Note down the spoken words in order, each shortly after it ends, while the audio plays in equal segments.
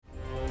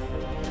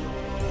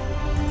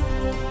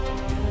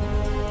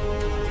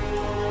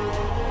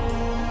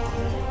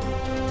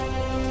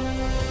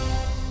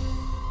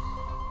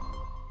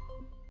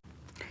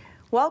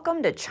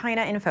Welcome to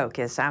China in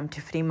Focus. I'm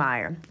Tiffany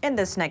Meyer. In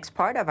this next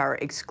part of our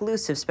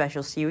exclusive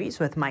special series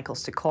with Michael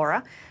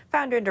Sikora,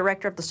 founder and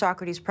director of the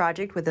Socrates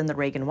Project within the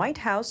Reagan White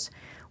House,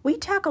 we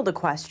tackle the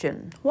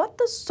question what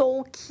the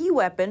sole key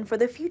weapon for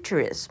the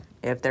future is,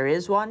 if there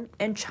is one,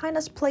 and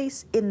China's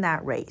place in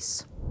that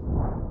race.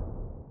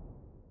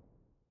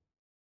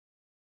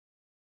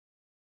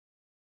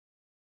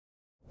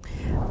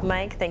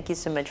 Mike, thank you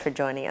so much for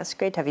joining us.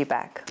 Great to have you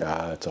back.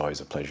 It's always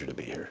a pleasure to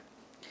be here.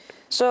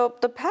 So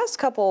the past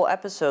couple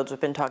episodes,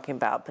 we've been talking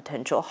about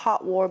potential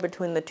hot war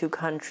between the two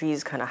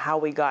countries, kind of how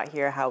we got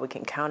here, how we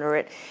can counter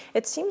it.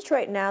 It seems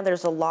right now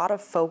there's a lot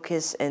of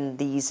focus in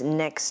these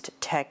next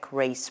tech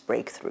race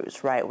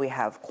breakthroughs, right? We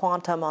have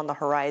quantum on the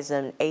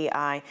horizon,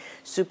 AI,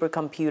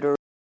 supercomputer.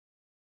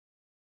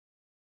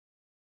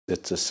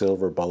 It's a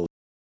silver bullet.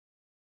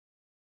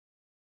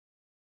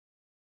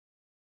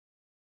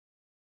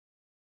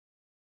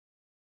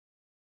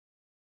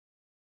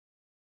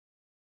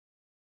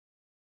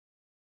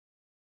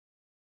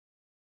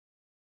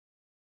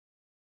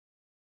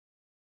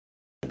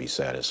 Be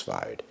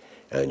satisfied,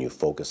 and you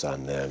focus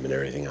on them, and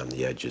everything on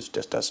the edges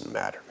just doesn't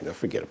matter.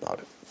 Forget about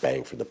it.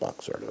 Bang for the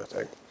buck, sort of a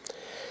thing.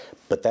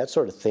 But that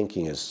sort of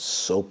thinking is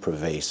so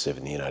pervasive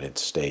in the United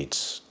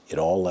States at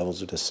all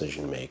levels of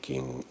decision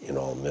making, in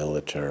all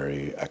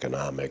military,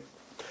 economic,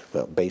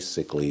 well,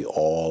 basically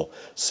all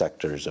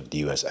sectors of the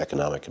U.S.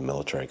 economic and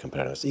military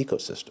competitiveness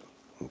ecosystem.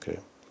 Okay.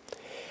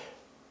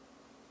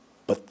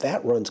 But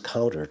that runs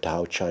counter to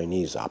how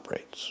Chinese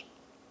operates.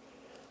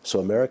 So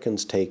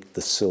Americans take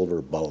the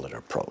silver bullet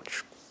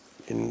approach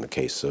in the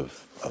case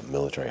of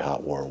military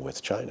hot war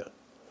with China.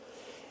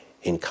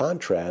 In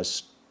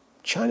contrast,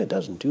 China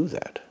doesn't do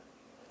that.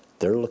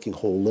 They're looking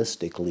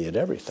holistically at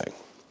everything.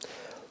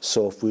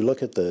 So if we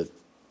look at the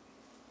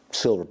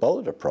silver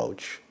bullet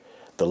approach,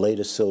 the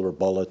latest silver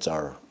bullets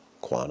are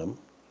quantum,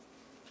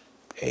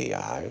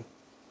 AI,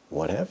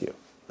 what have you,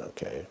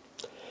 okay?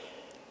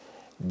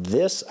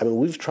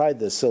 We've tried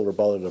the silver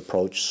bullet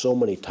approach so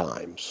many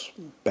times.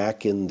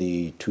 Back in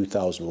the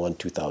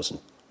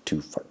 2001-2002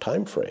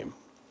 timeframe,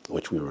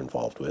 which we were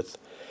involved with,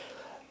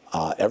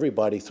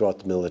 everybody throughout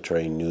the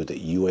military knew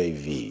that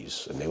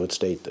UAVs, and they would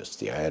state this,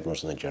 the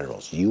admirals and the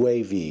generals,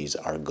 UAVs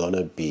are going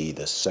to be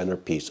the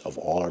centerpiece of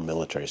all our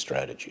military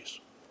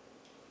strategies.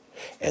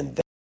 And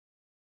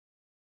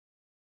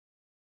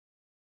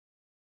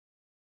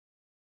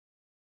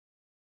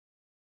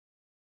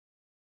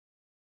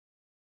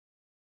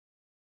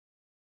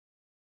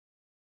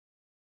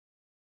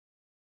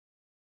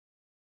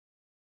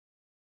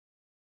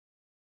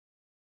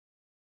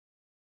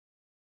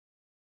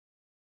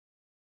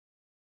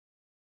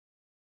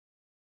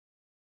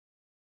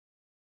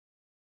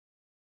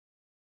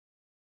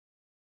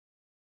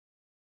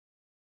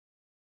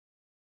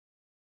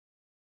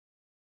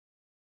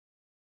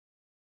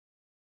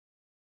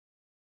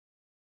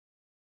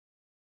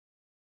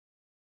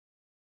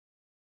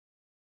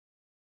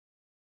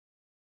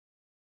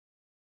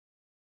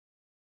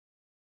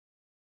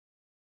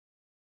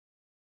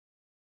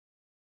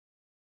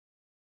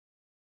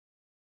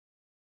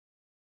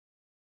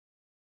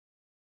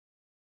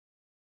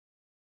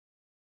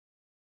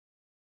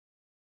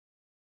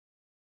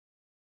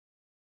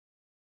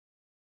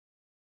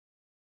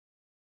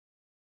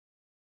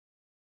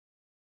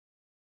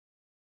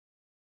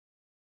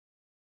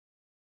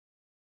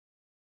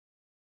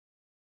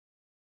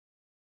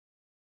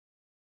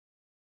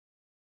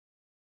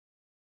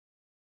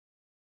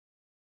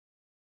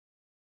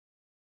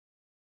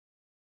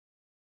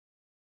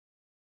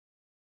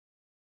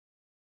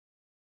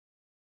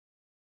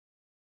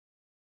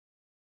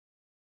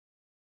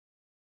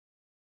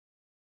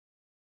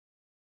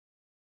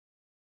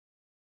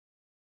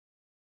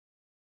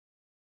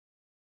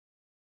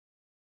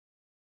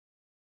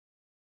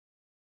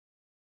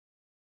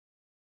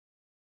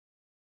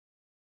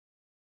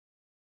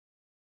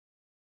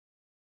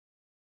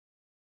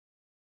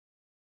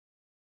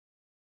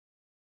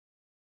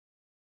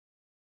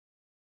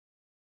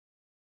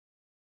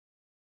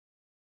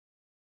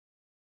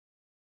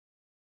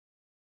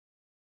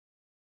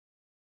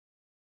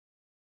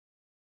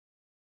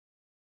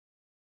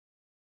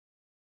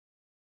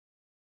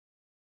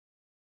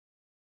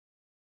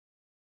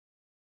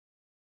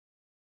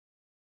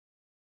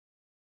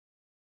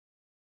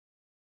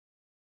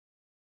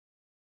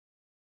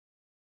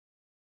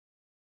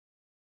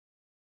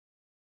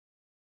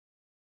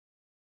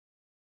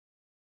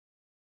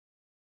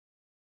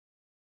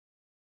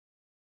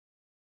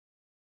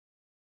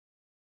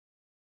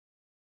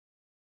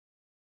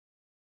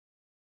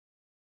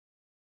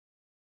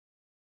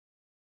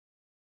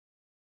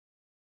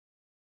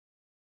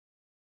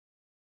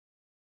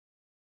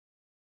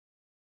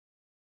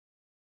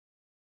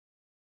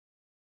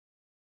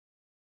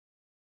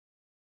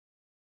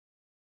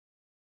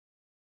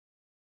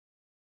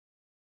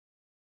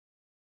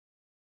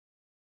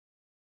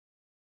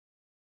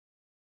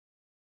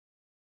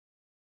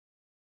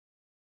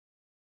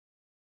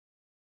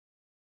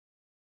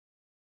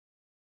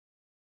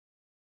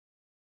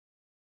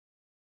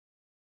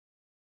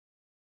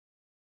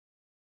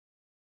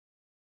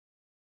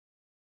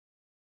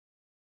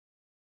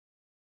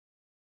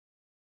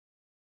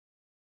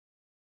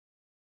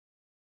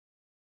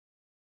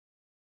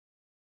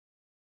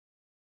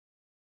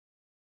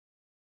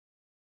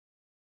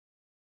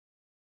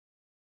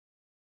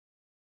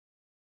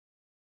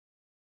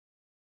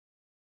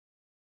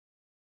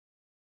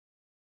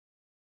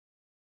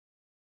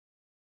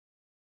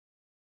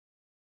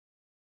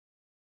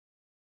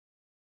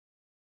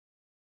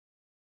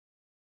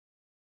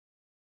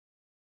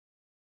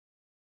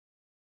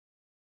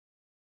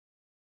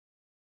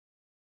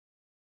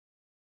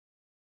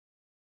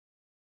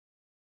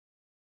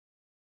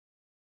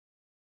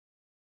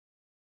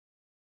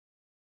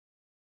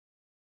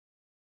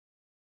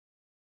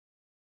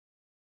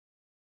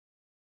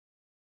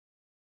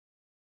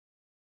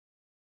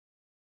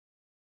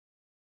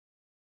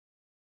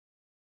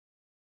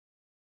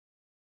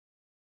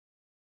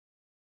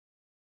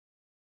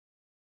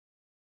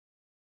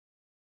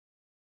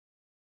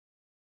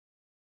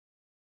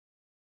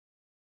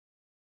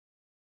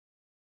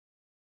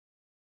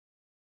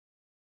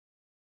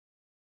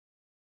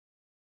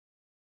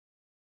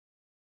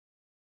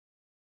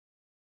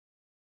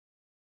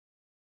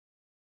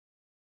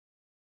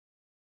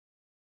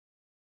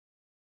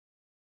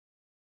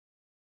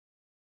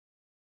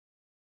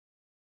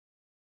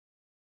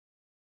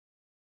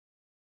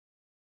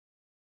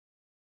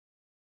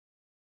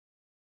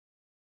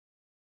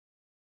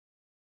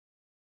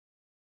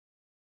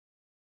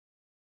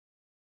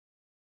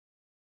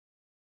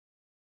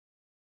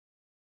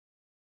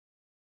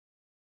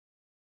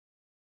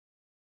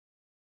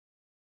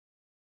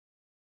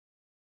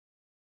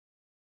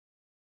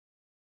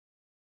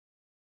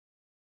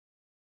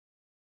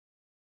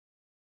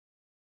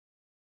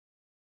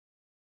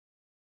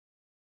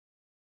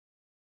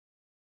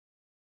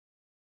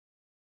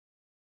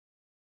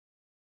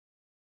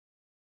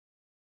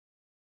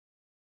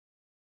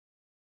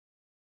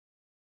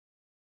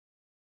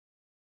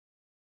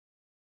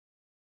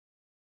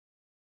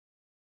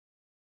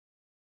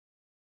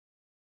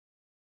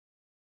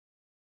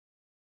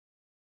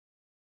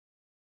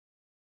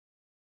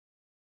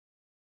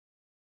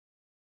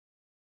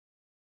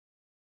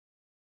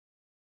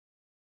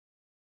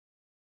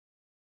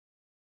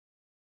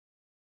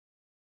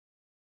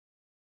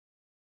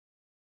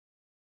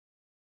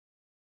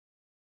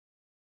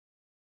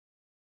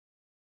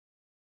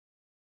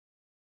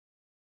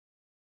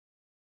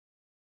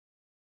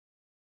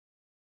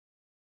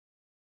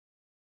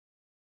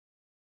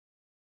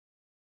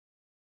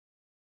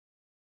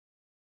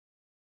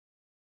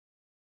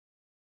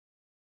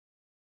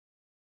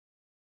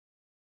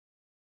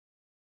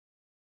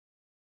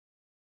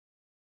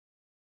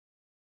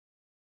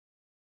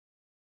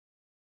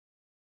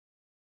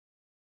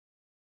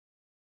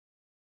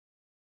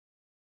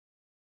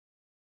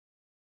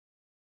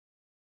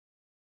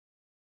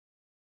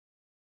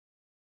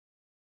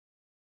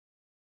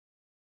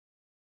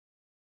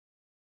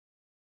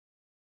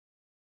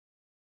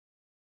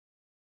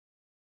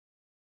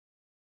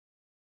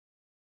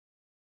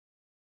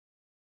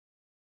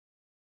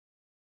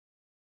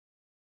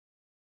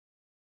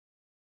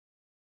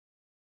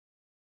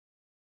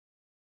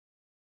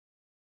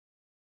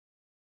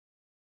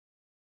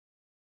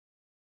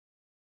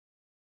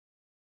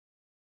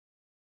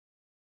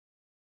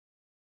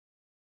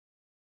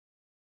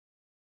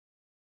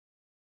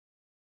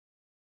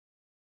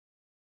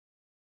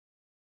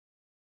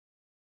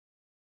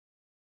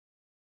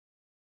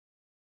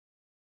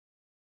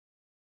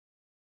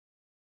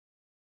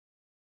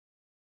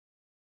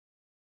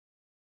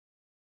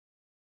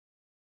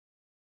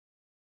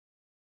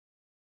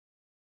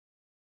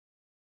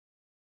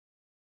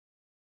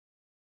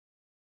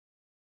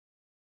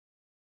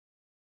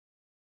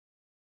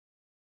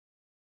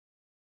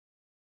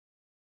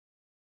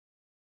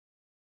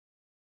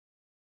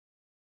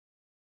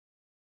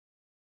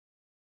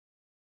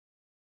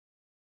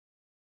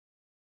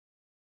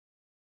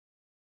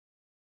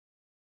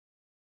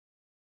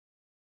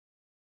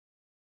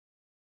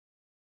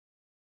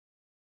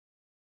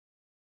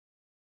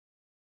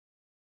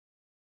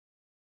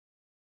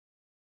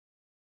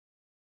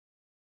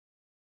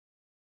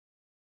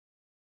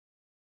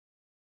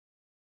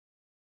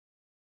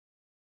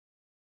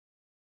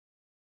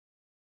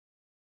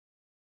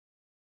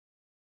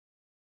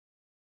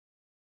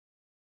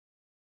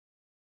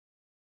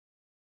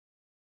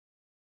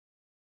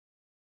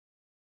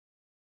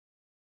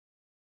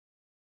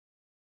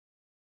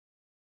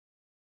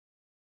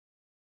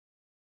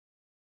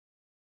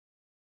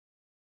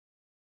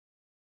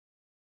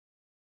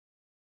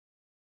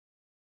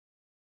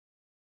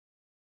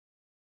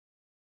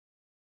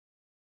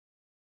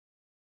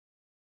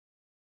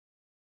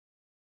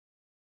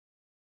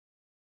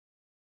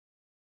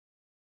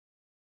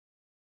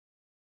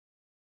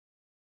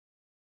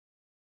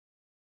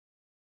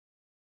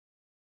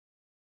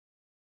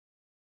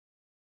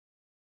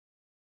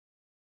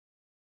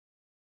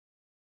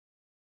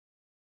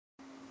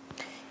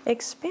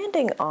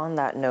Expanding on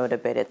that note a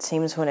bit, it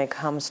seems when it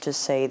comes to,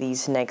 say,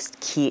 these next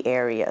key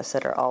areas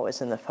that are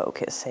always in the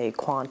focus, say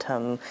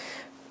quantum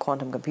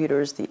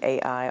computers, the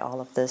AI, all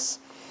of this,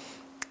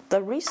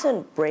 the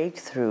recent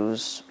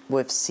breakthroughs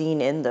we've seen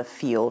in the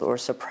field or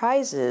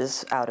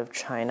surprises out of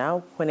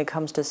China when it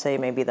comes to, say,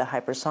 maybe the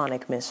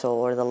hypersonic missile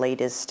or the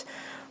latest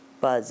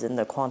buzz in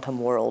the quantum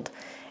world,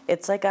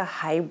 it's like a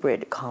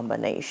hybrid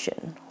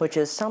combination, which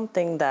is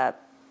something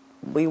that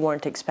we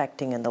weren't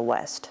expecting in the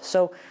West.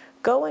 So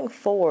going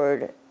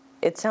forward,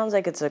 it sounds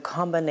like it's a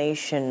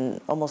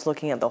combination, almost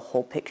looking at the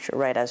whole picture,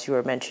 right? As you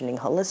were mentioning,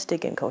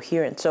 holistic and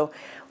coherent. So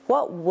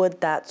what would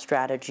that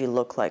strategy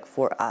look like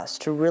for us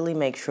to really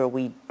make sure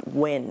we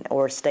win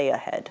or stay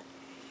ahead?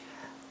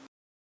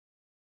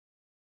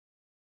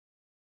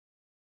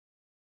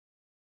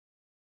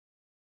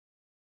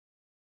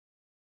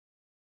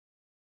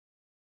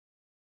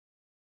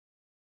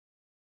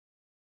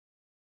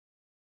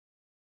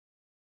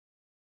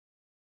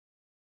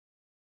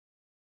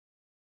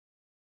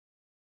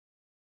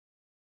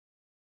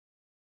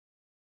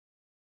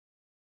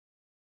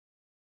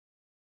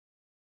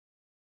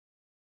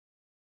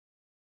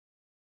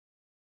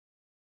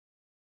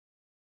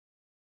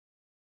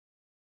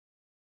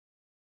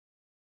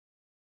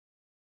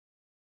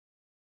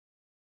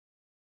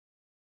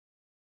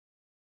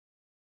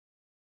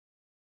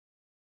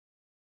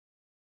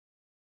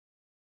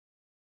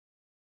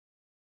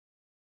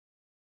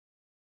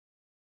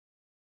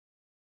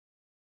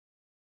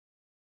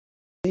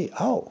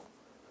 Oh,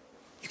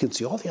 you can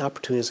see all the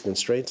opportunities and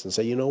constraints and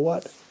say, you know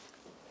what?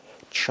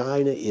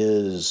 China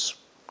is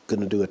going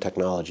to do a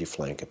technology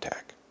flank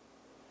attack.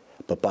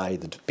 But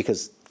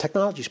because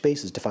technology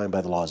space is defined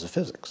by the laws of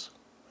physics.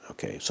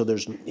 Okay, so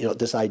there's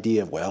this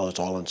idea of, well, it's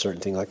all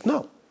uncertain thing, like,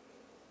 no.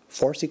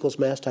 Force equals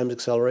mass times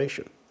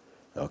acceleration.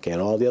 Okay,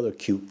 and all the other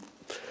cute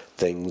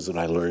things that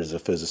I learned as a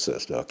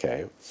physicist,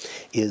 okay,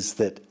 is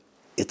that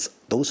it's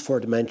those four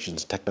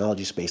dimensions,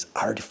 technology space,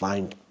 are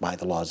defined by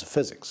the laws of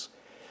physics.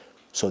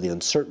 So the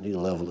uncertainty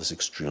level is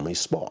extremely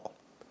small.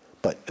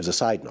 But as a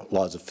side note,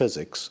 laws of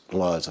physics and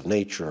laws of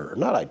nature are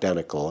not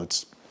identical.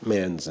 It's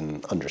man's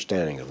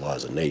understanding of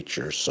laws of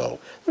nature, so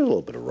there's a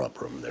little bit of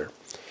rub room there.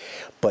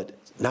 But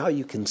now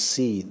you can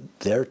see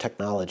their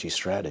technology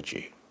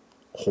strategy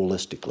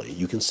holistically.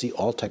 You can see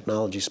all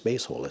technology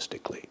space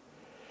holistically.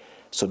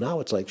 So now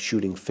it's like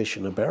shooting fish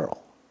in a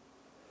barrel.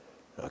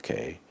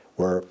 Okay,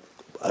 where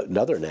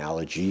another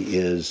analogy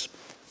is,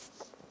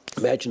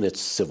 imagine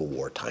it's Civil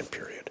War time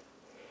period.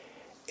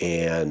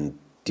 And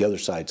the other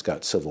side's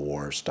got Civil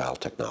War style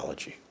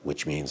technology,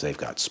 which means they've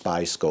got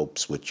spy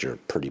scopes, which are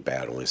pretty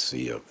bad, only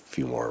see a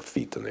few more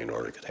feet than they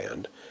normally could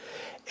hand.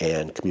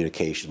 And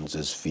communications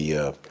is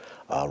via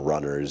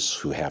runners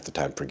who half the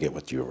time forget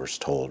what you were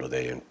told, or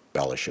they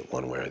embellish it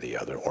one way or the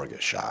other, or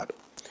get shot,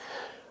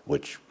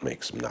 which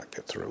makes them not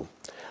get through.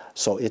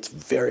 So it's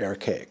very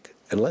archaic.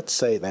 And let's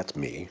say that's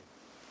me,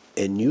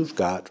 and you've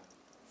got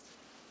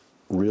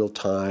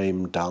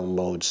real-time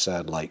download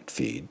satellite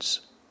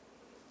feeds,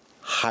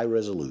 high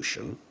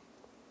resolution.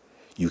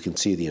 You can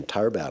see the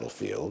entire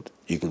battlefield.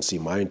 You can see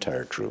my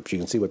entire troops. You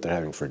can see what they're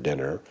having for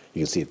dinner.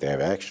 You can see if they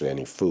have actually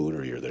any food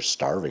or they're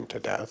starving to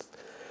death.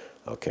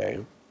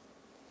 Okay.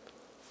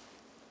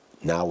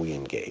 Now we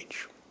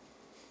engage.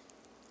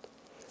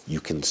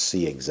 You can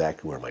see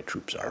exactly where my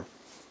troops are.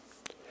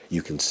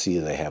 You can see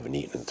they haven't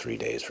eaten in 3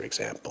 days, for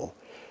example.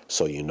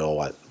 So you know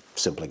what,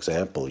 simple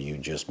example, you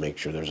just make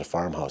sure there's a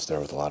farmhouse there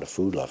with a lot of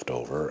food left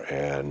over,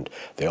 and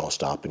they all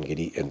stop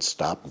and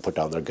stop and put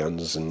down their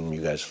guns, and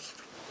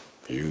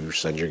you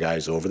send your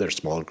guys over there, a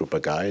small group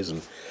of guys,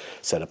 and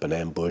set up an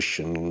ambush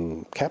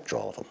and capture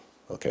all of them,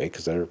 okay?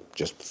 Because they're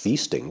just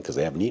feasting because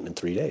they haven't eaten in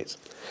 3 days.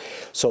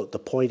 So the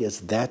point is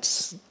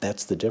that's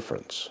the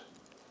difference.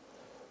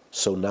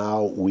 So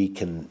now we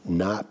can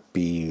not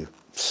be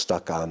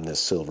stuck on the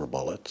silver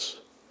bullets.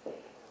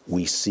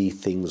 We see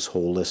things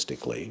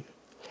holistically,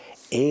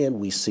 and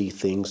we see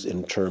things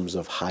in terms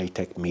of high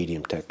tech,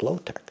 medium tech, low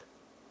tech,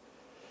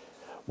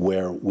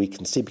 where we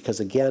can see, because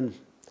again,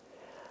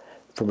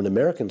 from an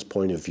American's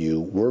point of view,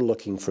 we're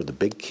looking for the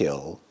big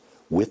kill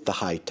with the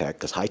high tech,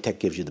 because high tech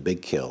gives you the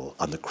big kill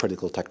on the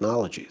critical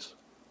technologies.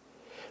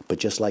 But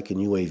just like in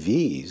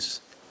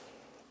UAVs,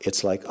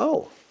 it's like,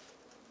 oh,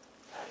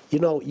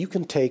 you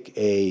can take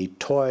a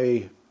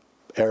toy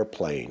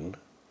airplane,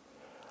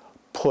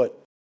 put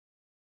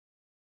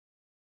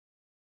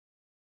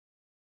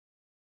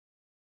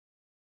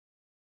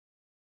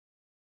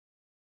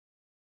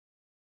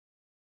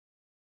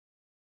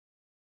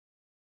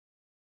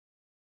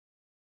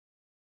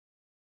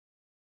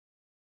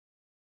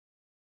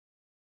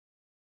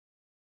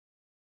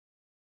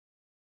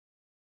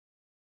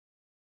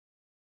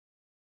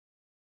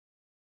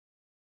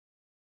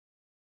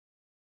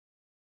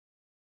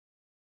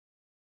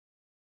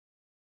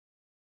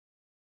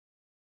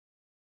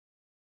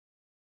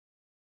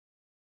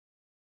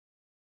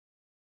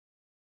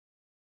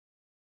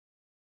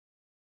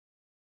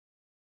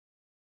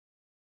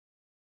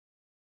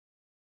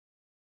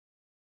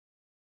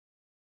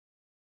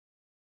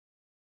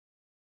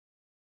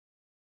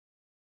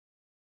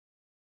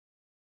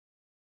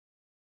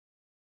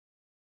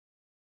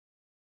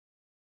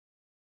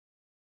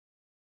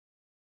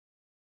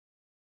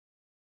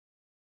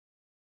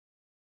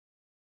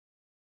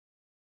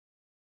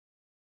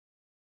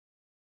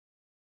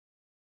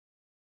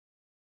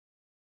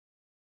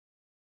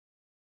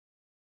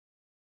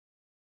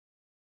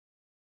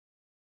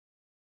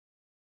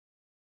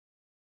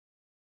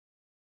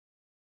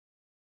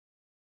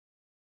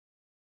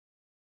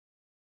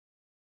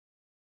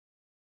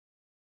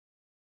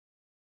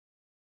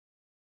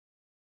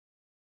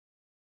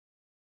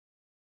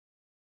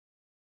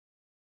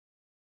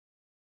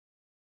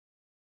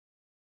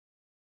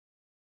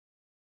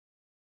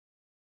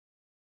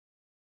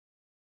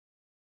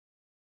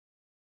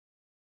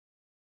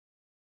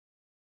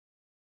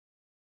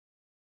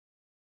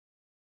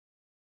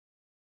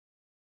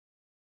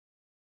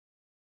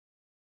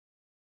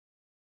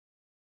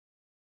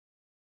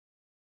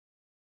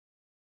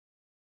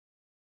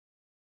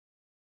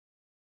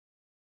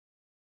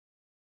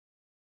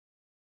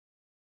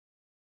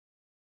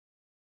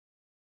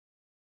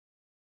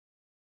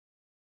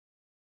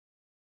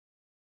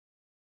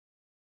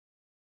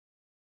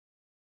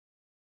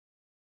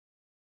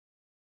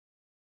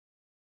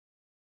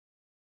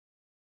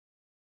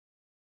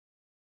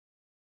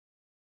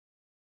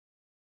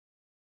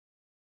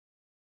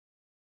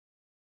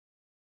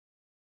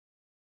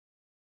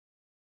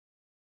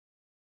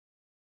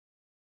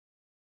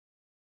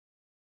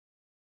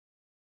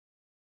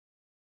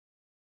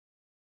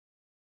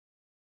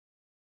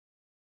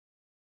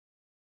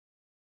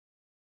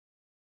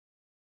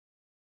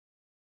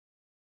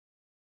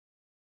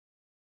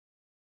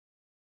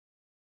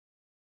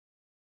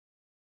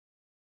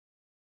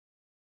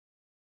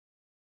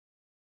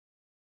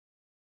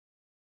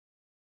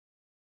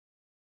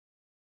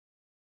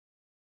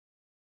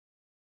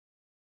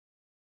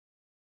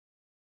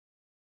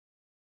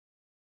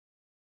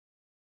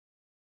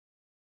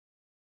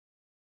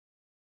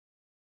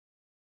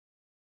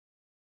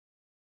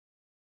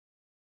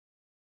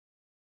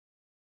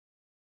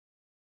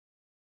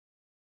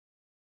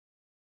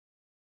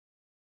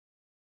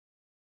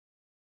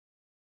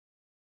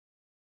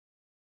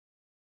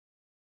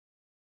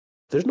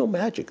There's no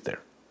magic there.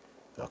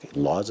 Okay,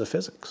 laws of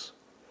physics.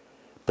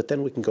 But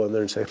then we can go in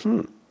there and say,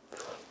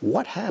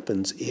 what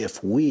happens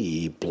if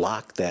we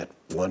block that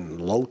one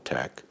low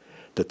tech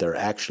that they're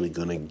actually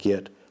going to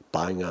get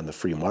buying on the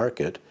free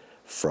market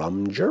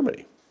from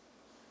Germany?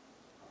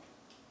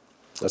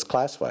 That's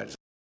classified.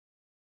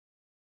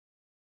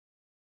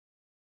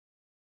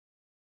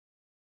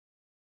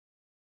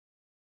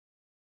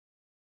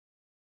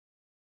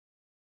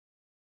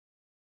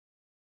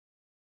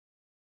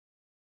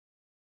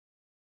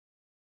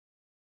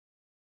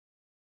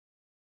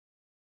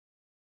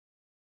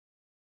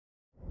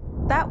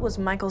 That was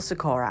Michael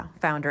Sikora,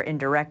 founder and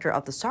director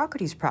of the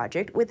Socrates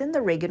Project within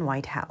the Reagan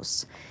White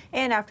House.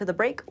 And after the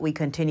break, we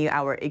continue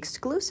our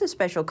exclusive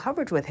special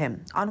coverage with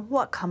him on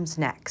what comes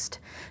next.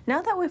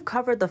 Now that we've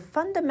covered the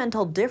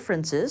fundamental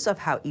differences of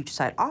how each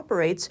side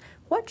operates,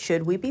 what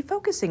should we be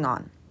focusing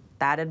on?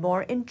 That and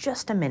more in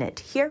just a minute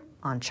here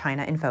on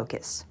China in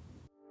Focus.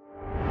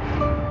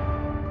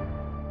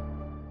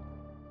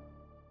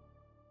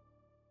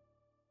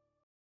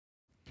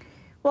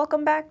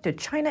 Welcome back to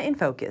China in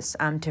Focus.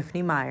 I'm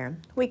Tiffany Meyer.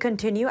 We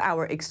continue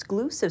our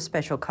exclusive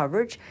special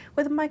coverage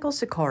with Michael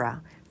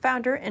Sikora,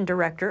 founder and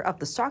director of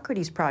the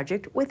Socrates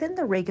Project within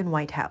the Reagan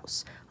White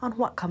House, on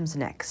what comes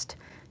next.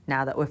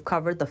 Now that we've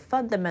covered the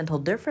fundamental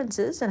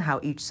differences in how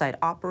each side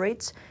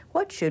operates,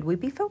 what should we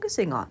be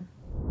focusing on?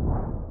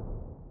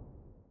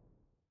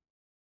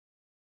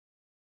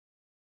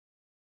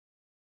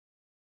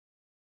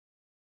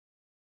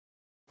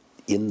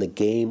 In the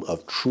game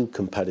of true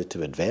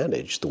competitive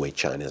advantage, the way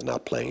China is now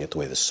playing it, the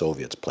way the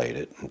Soviets played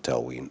it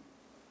until we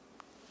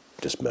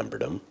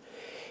dismembered them,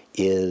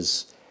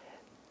 is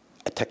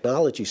a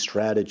technology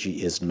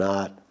strategy is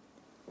not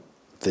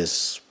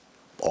this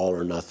all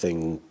or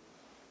nothing,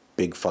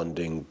 big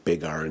funding,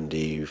 big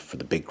R&D for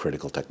the big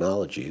critical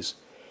technologies.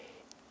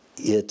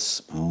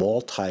 It's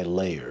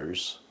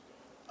multi-layers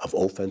of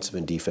offensive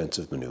and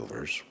defensive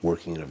maneuvers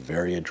working in a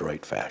very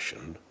adroit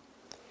fashion.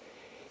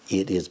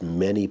 It is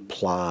many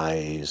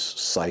plies,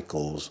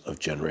 cycles of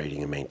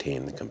generating and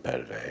maintaining the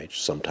competitive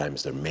edge.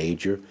 Sometimes they're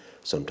major,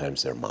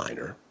 sometimes they're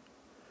minor.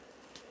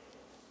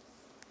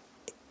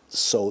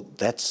 So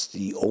that's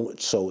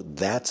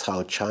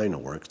how China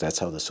works. That's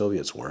how the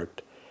Soviets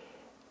worked,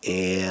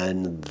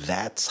 and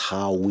that's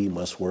how we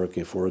must work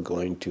if we're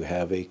going to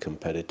have a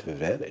competitive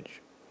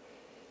advantage.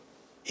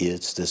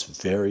 It's this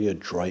very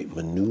adroit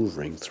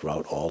maneuvering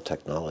throughout all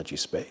technology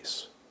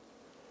space.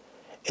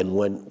 And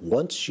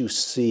once you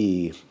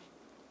see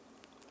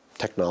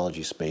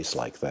technology space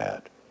like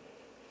that,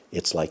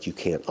 it's like you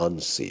can't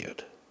unsee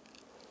it.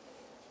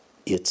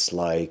 It's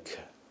like,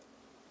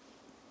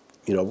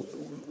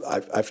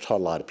 I've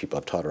taught a lot of people,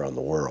 I've taught around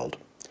the world,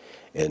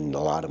 and a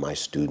lot of my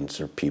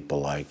students are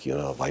people like,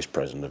 Vice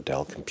President of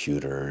Dell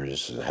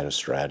Computers, head of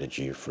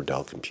strategy for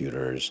Dell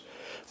Computers,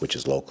 which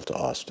is local to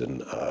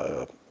Austin,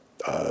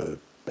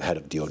 head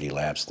of DoD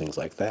Labs, things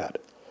like that.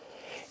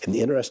 And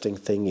the interesting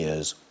thing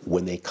is,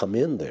 when they come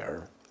in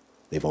there,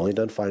 they've only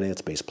done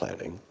finance-based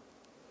planning.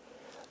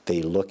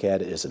 They look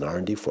at it as an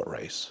R&D foot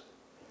race.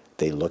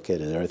 They look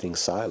at it as everything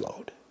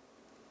siloed.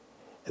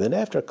 And then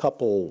after a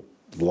couple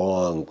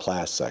long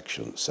class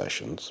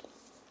sessions,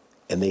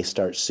 and they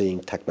start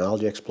seeing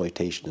technology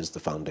exploitation as the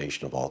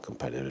foundation of all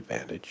competitive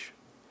advantage.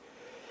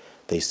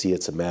 They see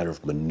it's a matter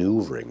of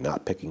maneuvering,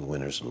 not picking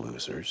winners and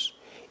losers.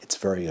 It's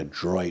very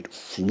adroit,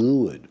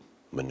 fluid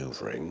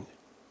maneuvering.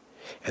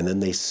 And then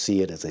they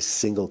see it as a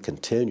single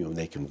continuum.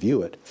 They can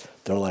view it.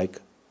 They're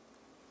like,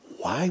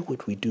 why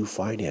would we do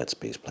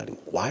finance-based planning?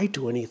 Why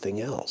do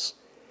anything else?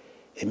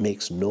 It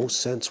makes no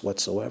sense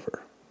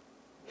whatsoever.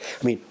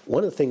 I mean,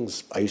 one of the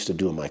things I used to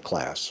do in my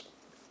class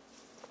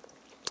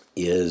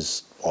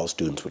is all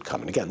students would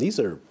come. And again, these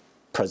are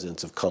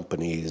presidents of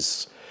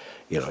companies,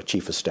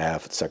 chief of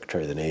staff,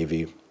 secretary of the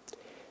Navy.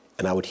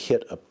 And I would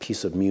hit a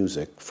piece of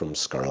music from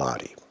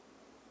Scarlatti,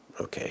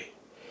 okay?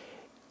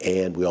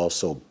 And we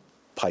also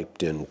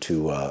piped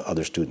into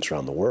other students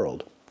around the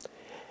world.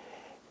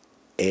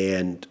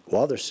 And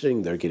while they're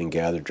sitting there getting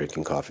gathered,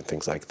 drinking coffee, and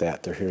things like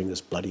that, they're hearing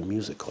this bloody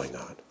music going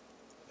on.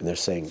 And they're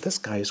saying, this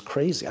guy is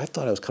crazy. I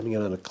thought I was coming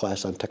in on a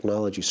class on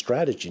technology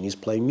strategy, and he's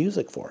playing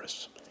music for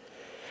us.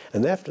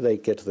 And after they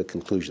get to the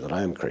conclusion that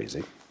I am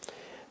crazy,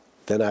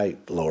 then I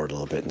lower it a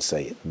little bit and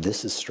say,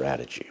 this is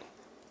strategy.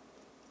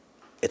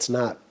 It's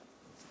not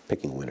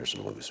picking winners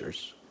and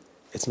losers.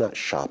 It's not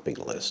shopping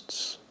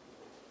lists.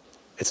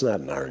 It's not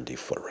an R&D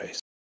foot race.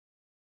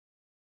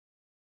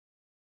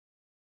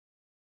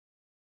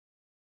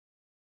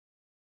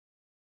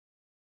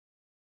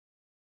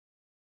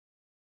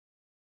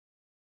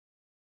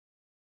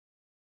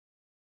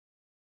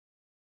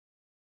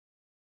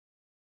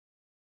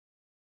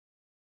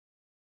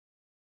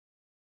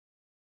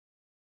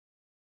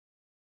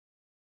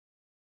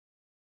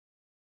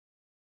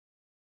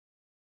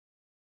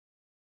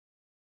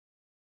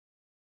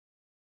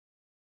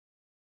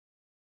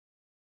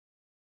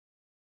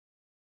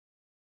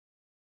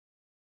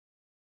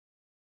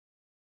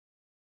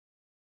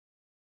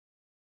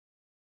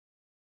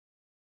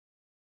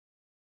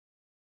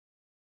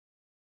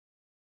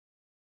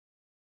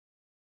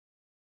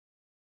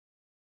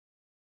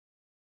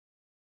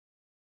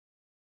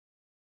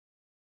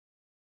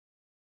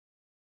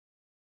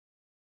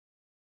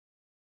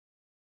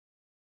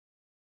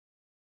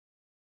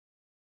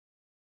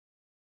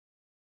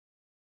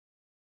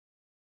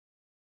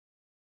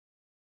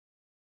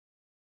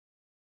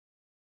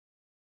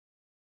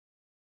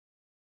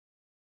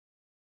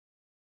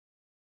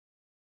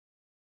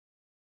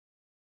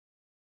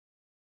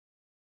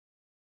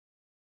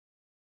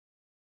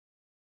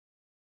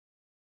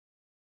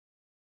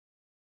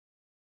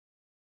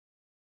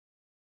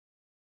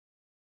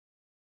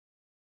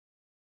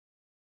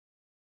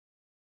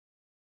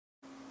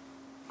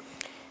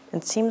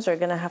 It seems we're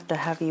going to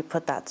have you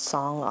put that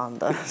song on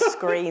the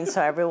screen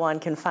so everyone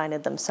can find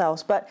it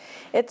themselves. But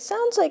it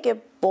sounds like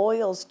it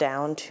boils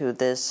down to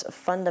this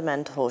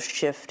fundamental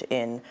shift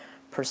in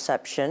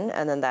perception,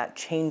 and then that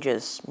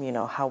changes,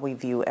 how we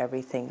view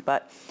everything.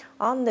 But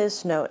on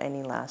this note,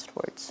 any last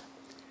words?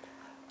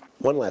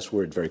 One last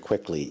word very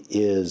quickly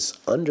is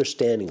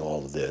understanding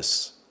all of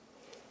this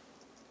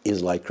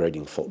is like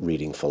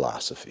reading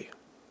philosophy,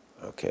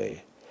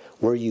 okay?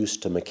 We're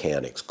used to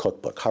mechanics,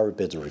 cookbook. Harvard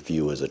Business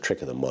Review is a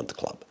trick of the month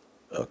club,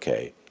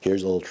 okay?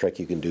 Here's a little trick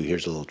you can do,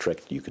 here's a little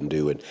trick you can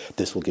do, and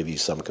this will give you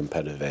some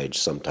competitive edge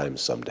sometime,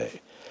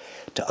 someday.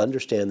 To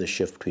understand the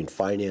shift between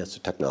finance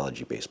and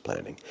technology-based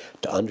planning,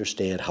 to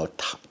understand how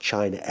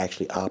China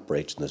actually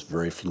operates in this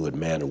very fluid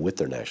manner with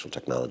their national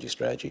technology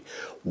strategy,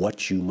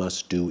 what you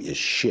must do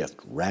is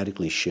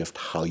radically shift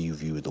how you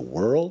view the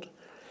world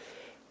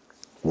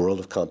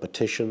of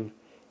competition,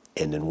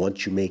 and then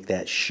once you make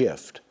that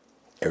shift,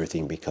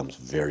 everything becomes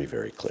very,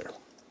 very clear.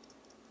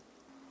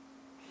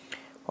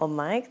 Well,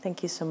 Mike,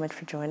 thank you so much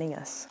for joining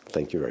us.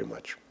 Thank you very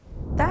much.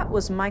 That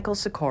was Michael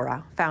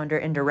Sikora, founder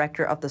and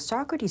director of the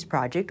Socrates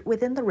Project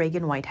within the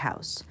Reagan White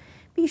House.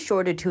 Be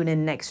sure to tune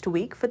in next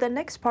week for the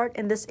next part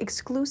in this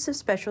exclusive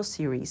special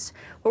series,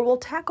 where we'll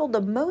tackle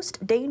the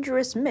most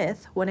dangerous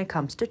myth when it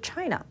comes to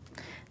China: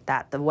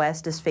 that the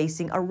West is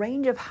facing a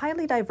range of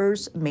highly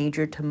diverse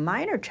major to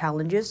minor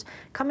challenges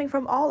coming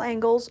from all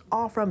angles,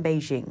 all from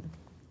Beijing.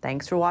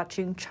 Thanks for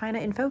watching China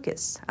in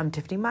Focus. I'm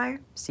Tiffany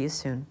Meyer. See you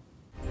soon.